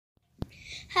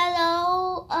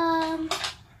Hello,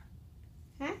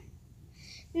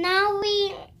 Now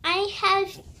I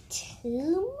have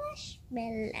 2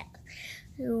 marshmallows.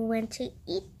 Who want to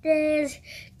eat this?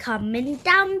 Comment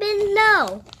down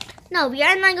below. No, we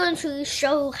are not going to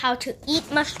show how to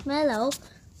eat marshmallow.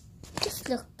 Just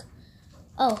look.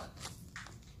 Oh,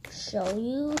 show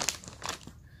you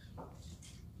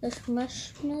this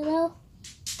marshmallow.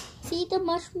 See the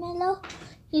marshmallow?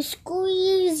 You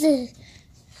squeeze it.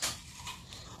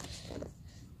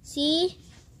 See?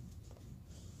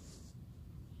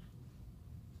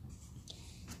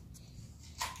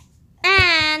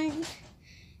 And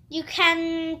you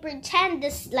can pretend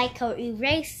this like an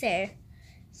eraser.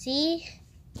 See?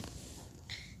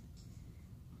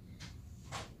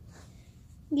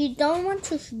 You don't want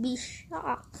to be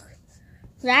shocked,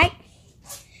 right?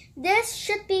 This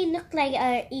should look like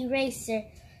an eraser.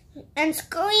 And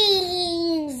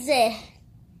squeeze it.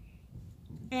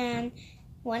 And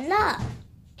voila!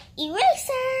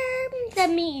 Eraser! Let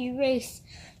me erase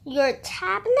your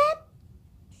tablet.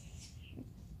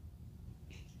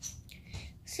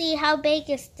 See how big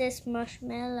is this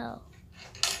marshmallow?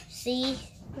 See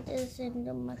what is in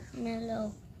the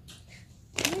marshmallow?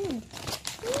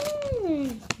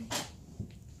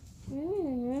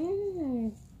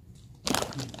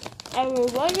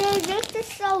 Everybody, this is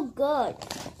so good.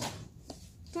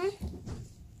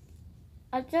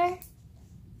 Other?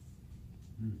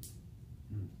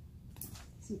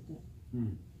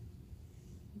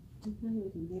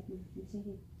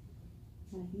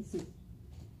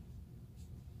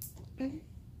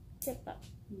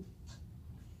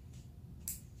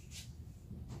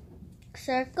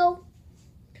 Circle.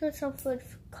 Put some food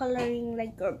coloring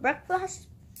like your breakfast,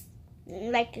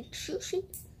 like a sushi.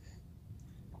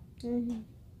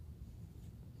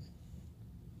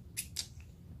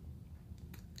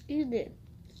 Eat it.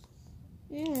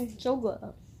 So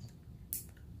good.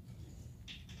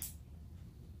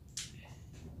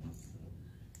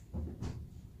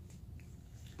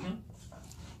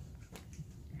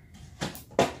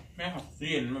 Mẹ học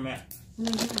riêng mà mẹ.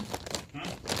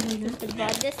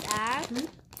 About this app.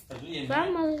 From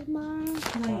my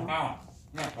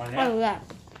Oh yeah.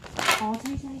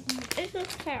 It's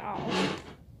okay.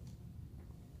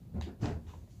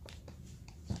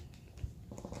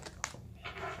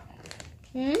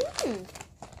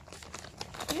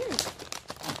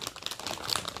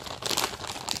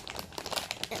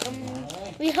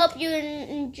 We hope you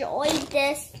enjoyed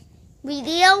this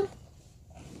video.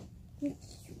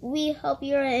 We hope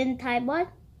you're in Taiwan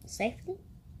safely.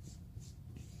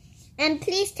 And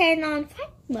please turn on flight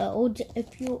mode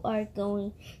if you are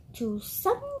going to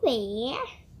somewhere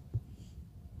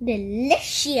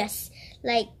delicious,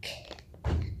 like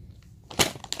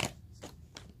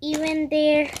even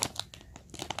there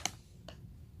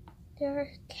are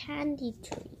candy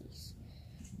trees.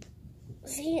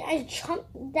 See, I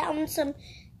chopped down some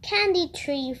candy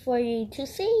tree for you to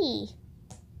see.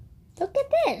 Look at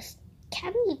this,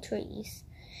 candy trees.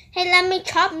 Hey, let me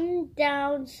chop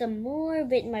down some more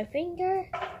with my finger.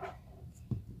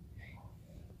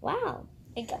 Wow,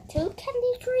 I got 2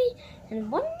 candy trees and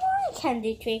 1 more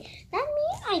candy tree. That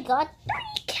means I got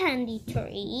 3 candy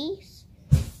trees.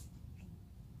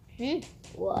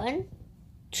 1,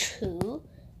 2,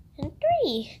 and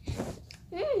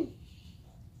 3.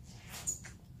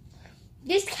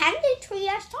 This candy tree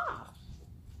are soft.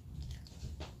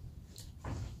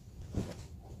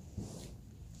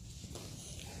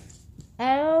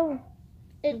 Oh,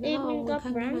 it even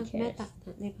got branches.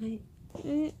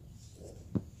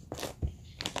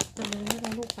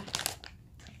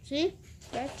 See?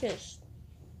 Branches.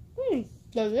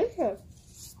 Delicious.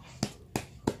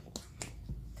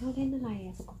 เขาเล่นอะไรอ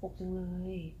ะสกปรกจังเล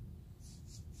ย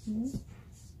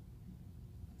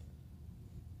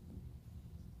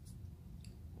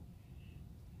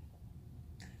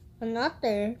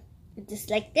Another, it is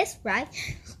like this, right?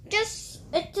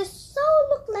 It just so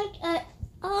look like a,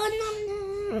 oh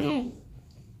no.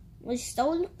 It so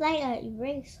look like an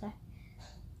eraser.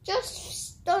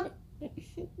 Just don't,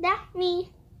 that means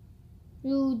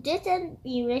you didn't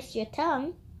erase your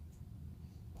tongue.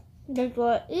 That's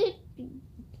what it,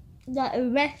 the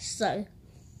eraser.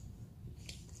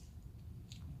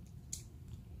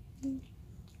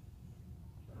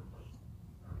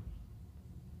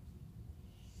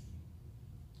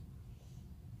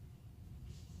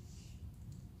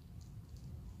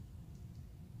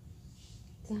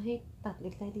จะให้ตัดเล็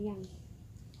กได้หรือยัง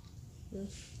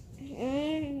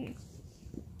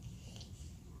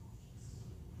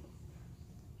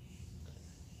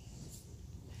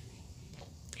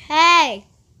Hey!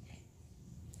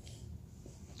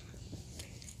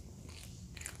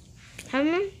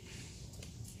 Come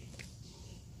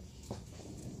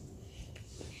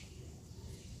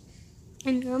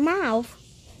in your mouth.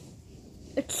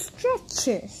 It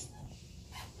stretches.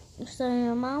 So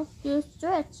your mouth just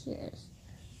stretches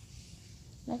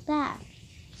like that.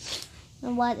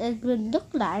 And what it would look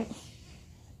like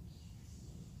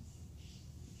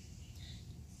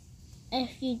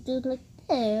if you do like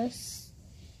this.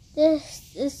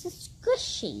 This is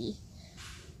squishy,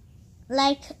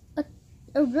 like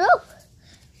a rope,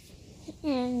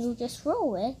 and you just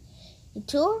roll it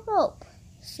into a rope.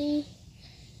 See?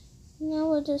 Now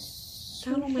we'll just.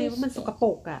 ก้าวรู้ไหมว่ามันสกปร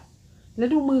กอ่ะแล้ว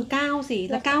ดูมือก้าวสิ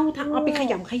แล้วก้าวเอาไปข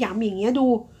ยำอย่างเงี้ยดู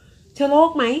เชื้อโรค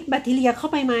ไหมแบคทีเรียเข้า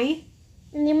ไปไหม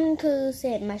อันนี้มันคือเศ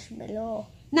ษมัชเมลโล่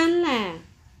นั่นแหละ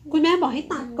คุณแม่บอกให้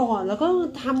ตัดก่อนแล้วก็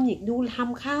ทำอย่างดูท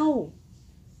ำเข้า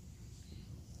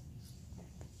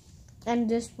and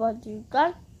this what you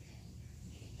got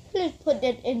please put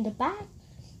it in the bag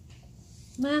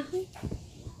มา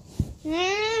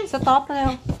สต็อปแล้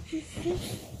ว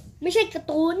ไม่ใช่การ์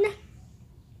ตูนนะ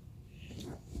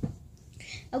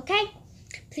Okay,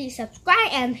 please subscribe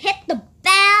and hit the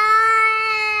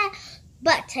bell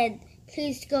button.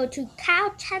 Please go to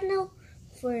Cow channel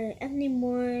for any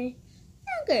more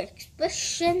younger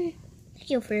expression. Thank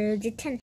you for your attention.